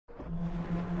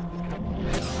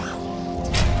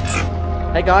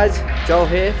Hey guys, Joel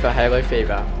here for Halo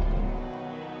Fever.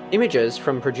 Images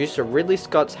from producer Ridley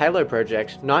Scott's Halo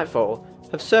project, Nightfall,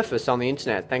 have surfaced on the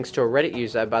internet thanks to a Reddit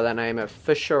user by the name of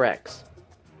ForSureX.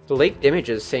 The leaked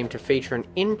images seem to feature an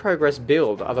in-progress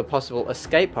build of a possible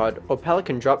escape pod or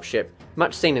Pelican dropship,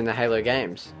 much seen in the Halo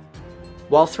games.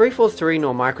 While 343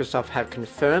 nor Microsoft have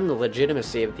confirmed the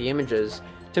legitimacy of the images,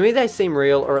 to me they seem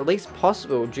real or at least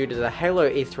possible due to the Halo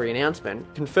E3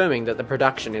 announcement confirming that the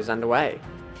production is underway.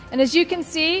 And as you can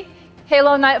see,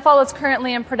 Halo Nightfall is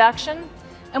currently in production,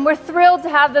 and we're thrilled to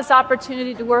have this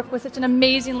opportunity to work with such an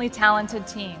amazingly talented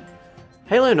team.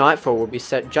 Halo Nightfall will be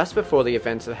set just before the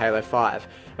events of Halo 5,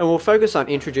 and will focus on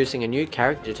introducing a new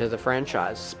character to the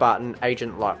franchise, Spartan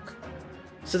Agent Locke.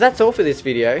 So that's all for this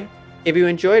video. If you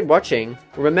enjoyed watching,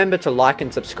 remember to like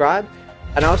and subscribe,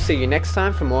 and I'll see you next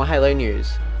time for more Halo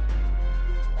news.